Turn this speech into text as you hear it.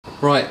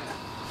Right,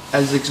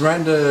 as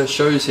Xranda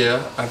shows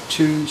here, I have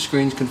two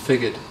screens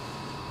configured.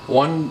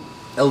 One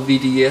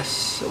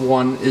LVDS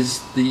one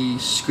is the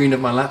screen of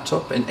my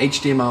laptop, and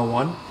HDMI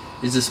one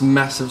is this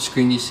massive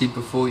screen you see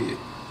before you.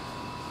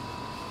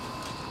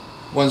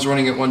 One's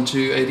running at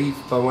 1280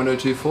 by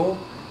 1024,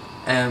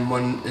 and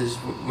one is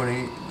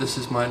running, this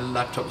is my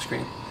laptop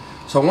screen.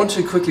 So I want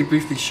to quickly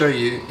briefly show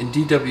you in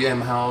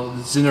DWM how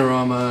the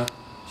Xinerama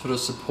sort of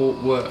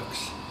support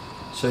works.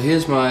 So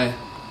here's a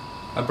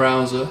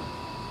browser.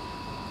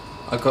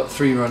 I've got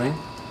 3 running.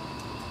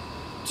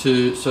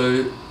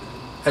 So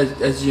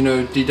as you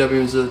know,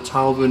 DWM is a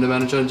tiled window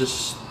manager. I'm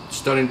just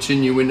starting 2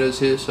 new windows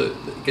here, so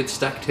it gets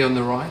stacked here on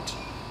the right,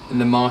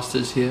 and the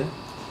master's here.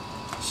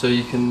 So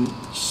you can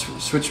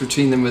switch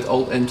between them with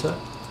Alt-Enter.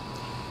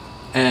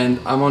 And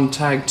I'm on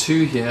tag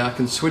 2 here. I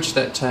can switch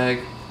that tag.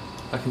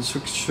 I can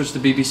switch the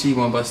BBC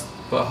one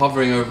by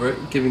hovering over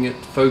it, giving it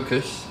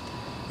focus,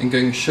 and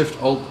going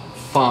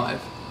Shift-Alt-5.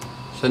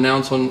 So now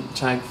it's on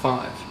tag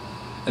 5.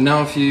 And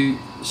now if you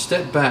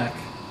step back,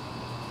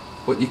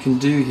 what you can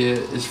do here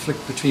is flick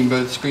between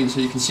both screens. So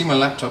you can see my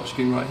laptop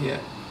screen right here.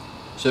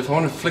 So if I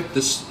want to flick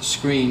this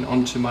screen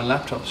onto my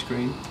laptop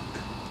screen,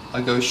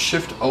 I go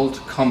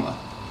Shift-Alt-,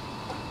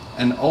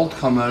 and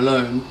Alt-,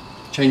 alone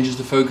changes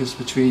the focus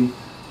between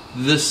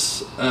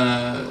this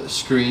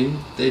screen,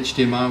 the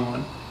HDMI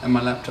one, and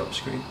my laptop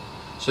screen.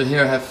 So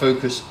here I have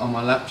focus on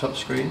my laptop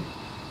screen,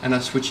 and I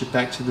switch it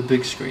back to the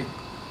big screen.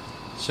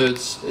 So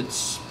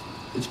it's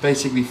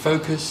basically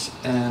focus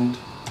and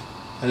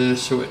then a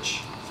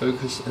switch,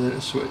 focus and then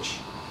a switch.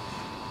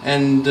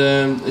 And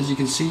as you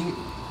can see,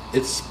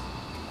 it's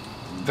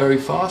very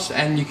fast,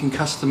 and you can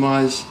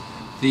customize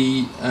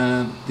the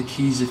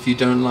keys if you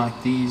don't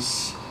like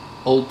these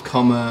Alt-,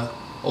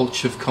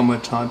 Alt-Shift-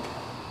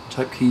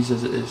 type keys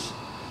as it is.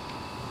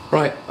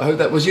 Right, I hope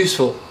that was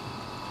useful.